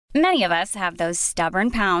Many of us have those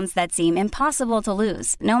stubborn pounds that seem impossible to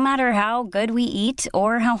lose, no matter how good we eat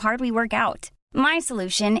or how hard we work out. My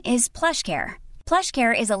solution is PlushCare.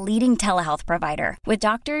 PlushCare is a leading telehealth provider with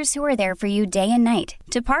doctors who are there for you day and night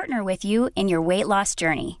to partner with you in your weight loss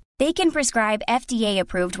journey. They can prescribe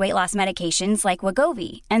FDA-approved weight loss medications like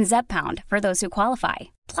Wegovy and Zepbound for those who qualify.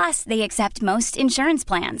 Plus, they accept most insurance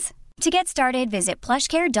plans. To get started, visit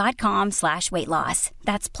plushcare.com/weightloss.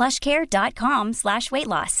 That's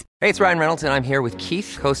plushcare.com/weightloss. Hey, it's Ryan Reynolds, and I'm here with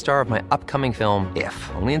Keith, co-star of my upcoming film, If,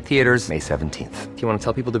 only in theaters May 17th. Do you want to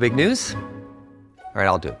tell people the big news? All right,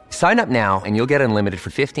 I'll do it. Sign up now and you'll get unlimited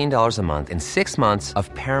for $15 a month and 6 months of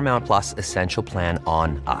Paramount Plus Essential Plan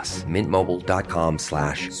on us.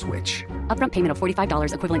 MintMobile.com/switch. Upfront payment of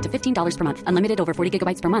 $45 equivalent to $15 per month. Unlimited over 40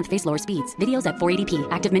 gigabytes per month. Face lower speeds. Videos at 480p.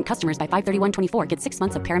 Active Mint customers by 531.24 get 6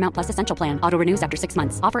 months of Paramount Plus Essential Plan. Auto renews after 6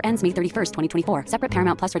 months. Offer ends May 31st, 2024. Separate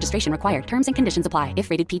Paramount Plus registration required. Terms and conditions apply if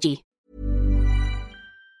rated PG.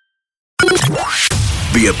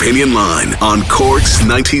 The Opinion Line on Cork's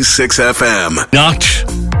 96 FM. Not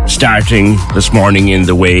starting this morning in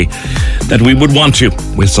the way that we would want to,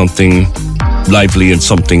 with something lively and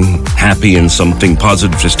something happy and something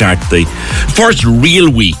positive to start the first real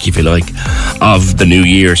week, if you like, of the new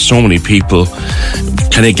year. So many people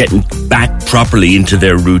kind of getting back properly into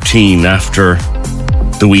their routine after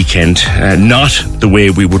the weekend. Not the way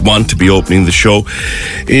we would want to be opening the show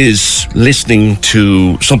is listening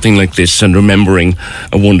to something like this and remembering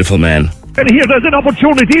a wonderful man. And here there's an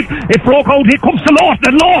opportunity. It broke out. Here comes to Lawson.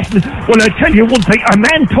 And Lawson, well, I'll tell you one thing. A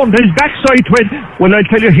man turned his backside to it. Well, I'll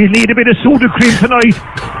tell you, he'll need a bit of soda cream tonight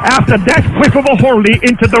after that whiff of a hurley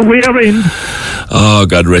into the rear end. Oh,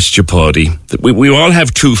 God rest your body. We all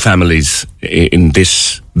have two families in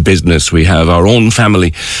this business. We have our own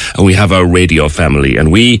family and we have our radio family. And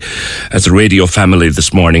we, as a radio family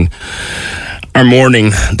this morning, are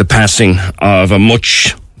mourning the passing of a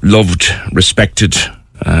much loved, respected,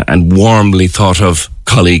 and warmly thought of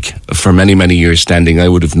colleague for many, many years standing. I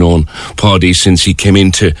would have known Paddy since he came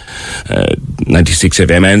into 96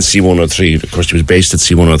 FM and C103. Of course, he was based at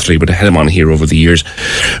C103, but I had him on here over the years,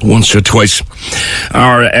 once or twice.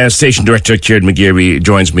 Our station director, Kieran McGeary,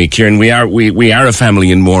 joins me. Kieran, we are a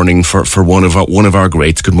family in mourning for one of our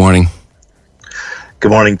greats. Good morning. Good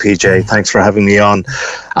morning, PJ. Thanks for having me on.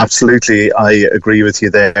 Absolutely, I agree with you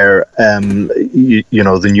there. You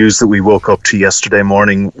know, the news that we woke up to yesterday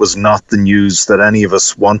morning was not the news that any of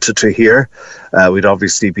us wanted to hear. We'd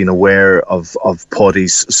obviously been aware of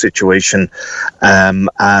Paddy's situation,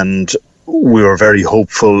 and we were very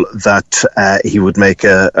hopeful that he would make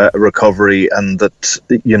a recovery, and that,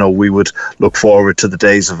 you know, we would look forward to the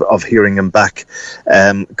days of hearing him back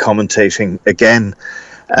commentating again.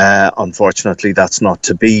 Unfortunately, that's not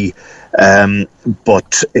to be.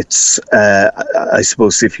 But it's, I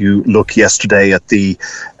suppose, if you look yesterday at the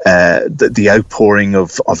outpouring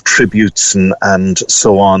of tributes and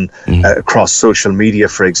so on across social media,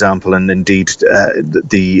 for example, and indeed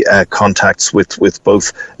the contacts with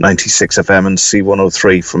both 96 FM and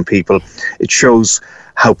C103 from people, it shows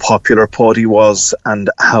how popular Paddy was and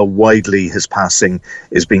how widely his passing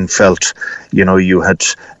is being felt. You know, you had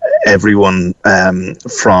everyone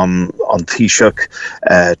from An Taoiseach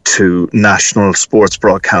to national sports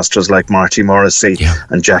broadcasters like Marty Morrissey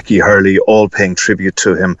and Jackie Hurley all paying tribute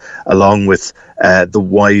to him, along with the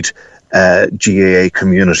wide GAA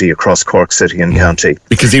community across Cork City and County.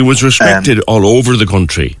 Because he was respected all over the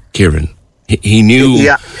country, Kieran. He knew,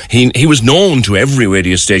 he was known to every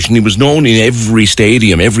radio station. He was known in every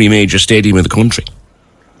stadium, every major stadium in the country.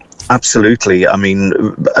 Absolutely. I mean,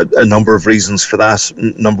 a number of reasons for that.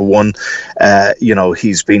 Number one, you know,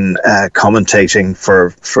 he's been commentating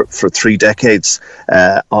for 3 decades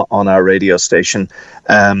on our radio station.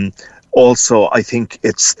 Also, I think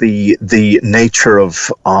it's the nature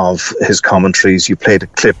of his commentaries. You played a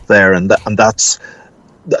clip there, and that's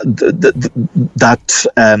that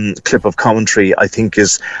clip of commentary, I think,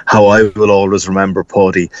 is how I will always remember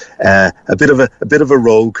Paddy. A bit of a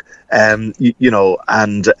rogue, you know,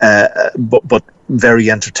 and but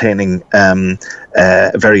very entertaining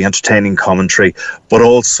commentary. But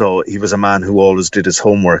also, he was a man who always did his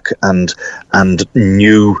homework and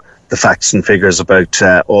knew the facts and figures about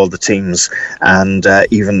all the teams. And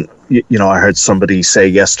even, you know, I heard somebody say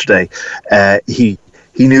yesterday, he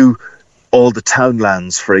knew all the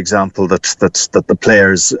townlands, for example, that the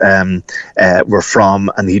players were from,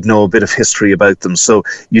 and he'd know a bit of history about them. So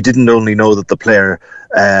you didn't only know that the player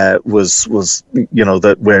was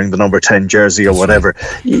that wearing the number 10 jersey or whatever.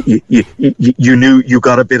 You knew, you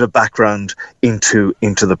got a bit of background into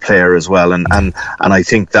the player as well, and I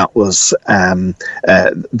think that was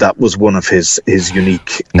one of his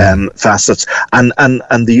unique facets. And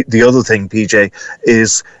the other thing, PJ,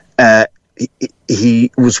 is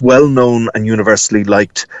he was well known and universally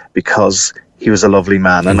liked because he was a lovely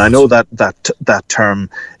man. And I know that term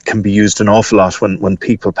can be used an awful lot when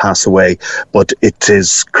people pass away, but it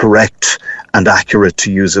is correct and accurate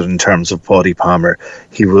to use it in terms of Paudie Palmer.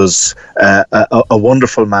 He was a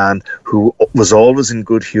wonderful man who was always in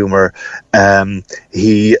good humour.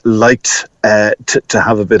 He liked to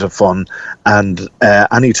have a bit of fun, and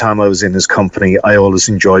any time I was in his company, I always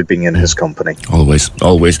enjoyed being in his company. Always.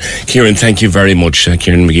 Kieran, thank you very much.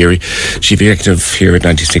 Kieran McGeary, Chief Executive here at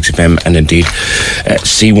 96FM and indeed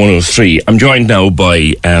C103. I'm joined now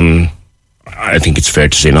by I think it's fair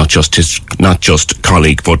to say not just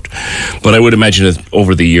colleague, but I would imagine that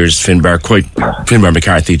over the years, Finbar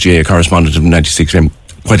McCarthy, GA correspondent of 96FM,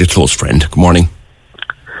 quite a close friend. Good morning.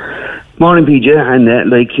 Morning, PJ. And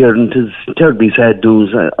like Kieran, it's terribly sad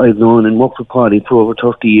news. I've known and worked with Paudie for over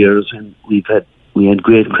 30 years, and we had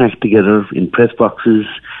great crack together in press boxes,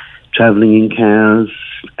 travelling in cars,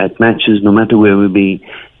 at matches, no matter where we be.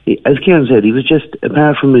 As Kieran said, he was just,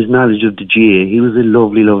 apart from his knowledge of the GA, he was a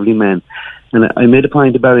lovely, lovely man. And I made a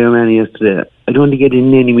point to Barry O'Mahony yesterday. I don't want to get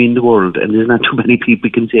in anywhere in the world, and there's not too many people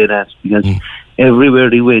can say that, because everywhere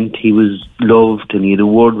he went, he was loved and he had a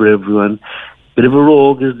word with everyone. Bit of a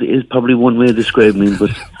rogue is probably one way of describing him, but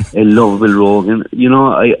a lovable rogue. And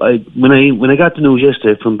when I got the news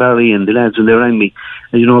yesterday from Barry and the lads when they rang me,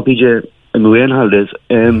 and PJ, I'm away on holidays.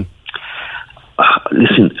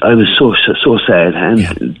 Listen, I was so sad,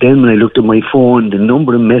 and then when I looked at my phone, the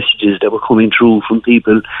number of messages that were coming through from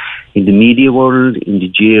people in the media world, in the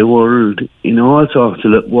GA world, in all sorts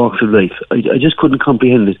of walks of life, I just couldn't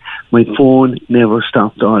comprehend it. My phone never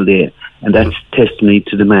stopped all day, and that's testimony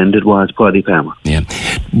to the man that was Paudie Palmer. Yeah,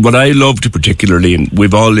 what I loved particularly, and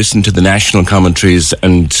we've all listened to the national commentaries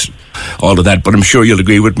and all of that, but I'm sure you'll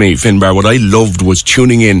agree with me, Finbar, what I loved was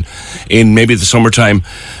tuning in maybe the summertime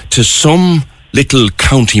to some little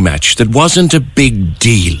county match that wasn't a big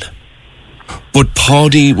deal, but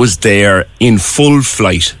Paudie was there in full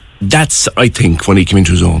flight. That's, I think, when he came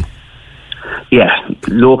into his own. Yeah,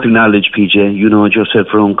 local knowledge, PJ. You know, just said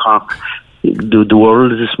from Cork, the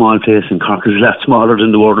world is a small place, and Cork is a lot smaller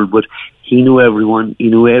than the world, but he knew everyone, he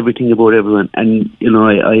knew everything about everyone. And,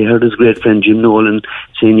 I heard his great friend Jim Nolan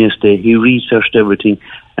saying yesterday, he researched everything,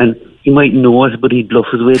 and he might know it, but he'd bluff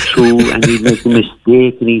his way through, and he'd make a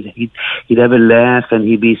mistake, and he'd have a laugh, and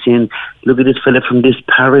he'd be saying, look at this fella from this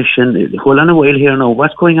parish, and hold on a while here now,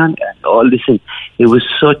 what's going on? Oh, listen, it was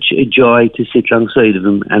such a joy to sit alongside of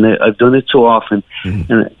him, and I've done it so often.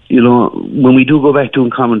 And when we do go back doing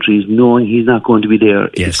commentaries, knowing he's not going to be there,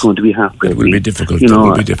 it's going to be heartbreaking. It will be difficult. It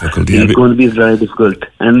will be difficult. It's going to be very difficult.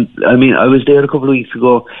 And I mean, I was there a couple of weeks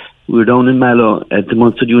ago. We were down in Mallow at the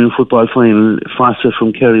Munster Junior Football Final. Fossa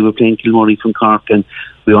from Kerry were playing Kilmurray from Cork, and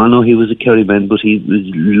we all know he was a Kerry man, but he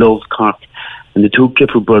loved Cork. And the two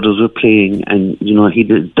Clifford brothers were playing, and he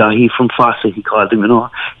did Dahi from Fossa, he called him.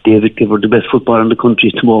 David Clifford, the best footballer in the country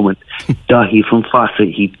at the moment. Dahi from Fossa,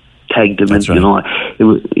 he tagged him, that's and right.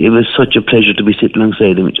 It was such a pleasure to be sitting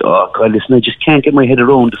alongside him. Oh God, listen, I just can't get my head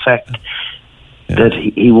around the fact that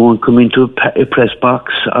he won't come into a press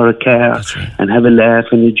box or a car and have a laugh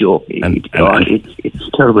and a joke. It's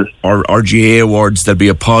terrible. Or GA Awards, there'll be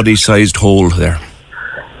a Paudie-sized hole there.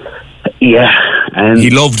 Yeah, and he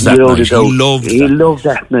loved that night. He loved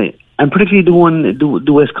that night. And particularly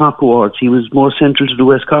the West Cork Awards. He was more central to the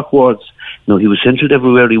West Cork Awards. No, he was central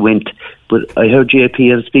everywhere he went. But I heard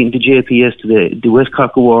JP, I was speaking to JP yesterday, the West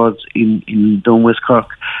Cork Awards in Down West Cork,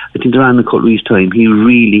 I think they're on a couple of weeks' time. He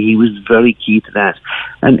was very key to that.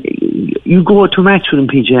 And you go to a match with him,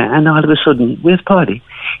 PJ, and all of a sudden, where's Paudie?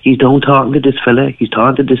 He's down talking to this fella, he's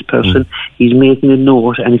talking to this person, he's making a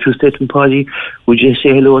note, and if you say to him, Paudie, would you say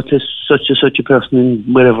hello to such a person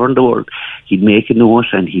in wherever in the world? He'd make a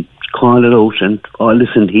note and he'd call it out, and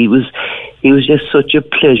listen, he was just such a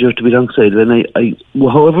pleasure to be alongside. And I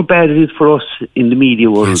however bad it is for us in the media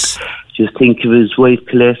world, just think of his wife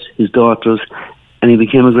Colette, his daughters, and he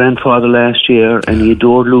became a grandfather last year, and he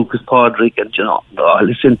adored Lucas Podrick, and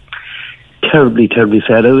listen, terribly, terribly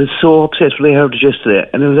sad. I was so upset when I heard it yesterday,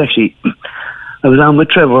 and I was on with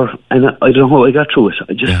Trevor, and I don't know how I got through it.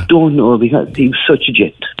 I just don't know, because he was such a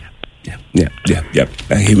gent. Yeah.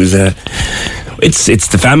 He was it's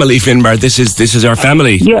the family, Finbar. This is our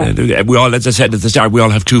family. Yeah. We all, as I said at the start, we all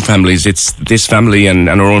have two families. It's this family and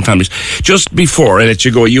our own families. Just before I let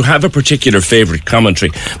you go, you have a particular favourite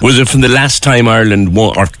commentary. Was it from the last time Ireland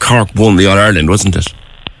won, or Cork won the All-Ireland, wasn't it?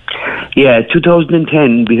 Yeah,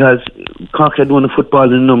 2010, because Cork had won a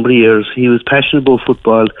football in a number of years. He was passionate about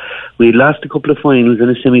football. We had lost a couple of finals and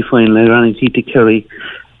a semi-final, ironically, to Kerry.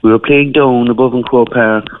 We were playing down above in Croke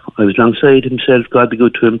Park. I was alongside himself, God be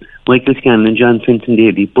good to him, Michael Scanlon, John Fenton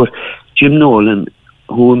Daly. But Jim Nolan,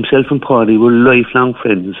 who himself and Paddy were lifelong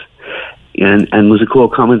friends, and was a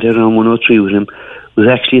co-commentator on 103 with him, was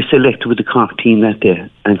actually a selector with the Cork team that day.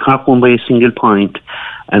 And Cork won by a single point,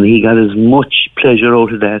 and he got as much pleasure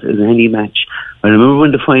out of that as any match. I remember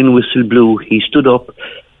when the final whistle blew, he stood up,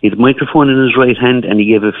 he had a microphone in his right hand, and he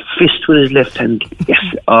gave a fist with his left hand.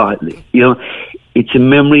 Yes, it's a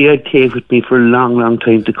memory I'd take with me for a long, long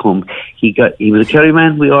time to come. He was a Kerry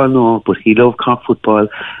man, we all know, but he loved Cork football,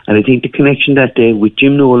 and I think the connection that day with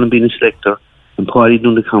Jim Nolan being a selector and Paddy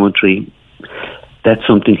doing the commentary, that's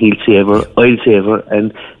something he'll savour, I'll savour,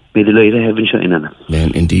 and may the light of heaven shine on him.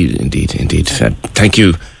 Indeed. Thank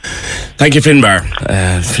you, Finbar.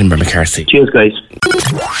 Finbar McCarthy. Cheers, guys.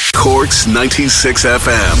 Cork's 96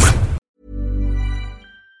 FM.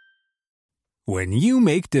 When you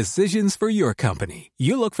make decisions for your company,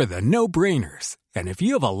 you look for the no-brainers. And if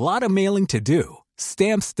you have a lot of mailing to do,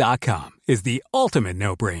 Stamps.com is the ultimate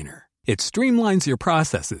no-brainer. It streamlines your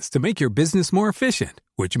processes to make your business more efficient,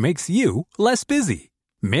 which makes you less busy.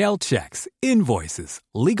 Mail checks, invoices,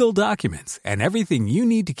 legal documents, and everything you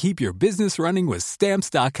need to keep your business running with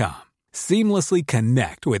Stamps.com. Seamlessly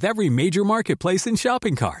connect with every major marketplace and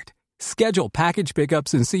shopping cart. Schedule package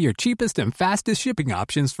pickups and see your cheapest and fastest shipping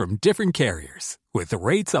options from different carriers, with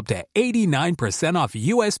rates up to 89% off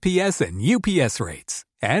USPS and UPS rates.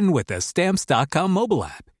 And with the Stamps.com mobile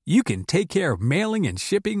app, you can take care of mailing and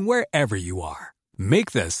shipping wherever you are.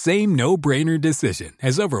 Make the same no-brainer decision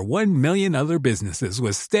as over 1 million other businesses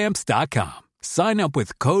with Stamps.com. Sign up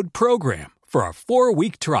with code PROGRAM for a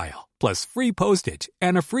 4-week trial, plus free postage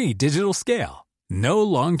and a free digital scale. No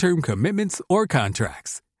long-term commitments or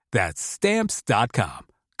contracts. That's Stamps.com.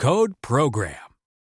 Code PROGRAM.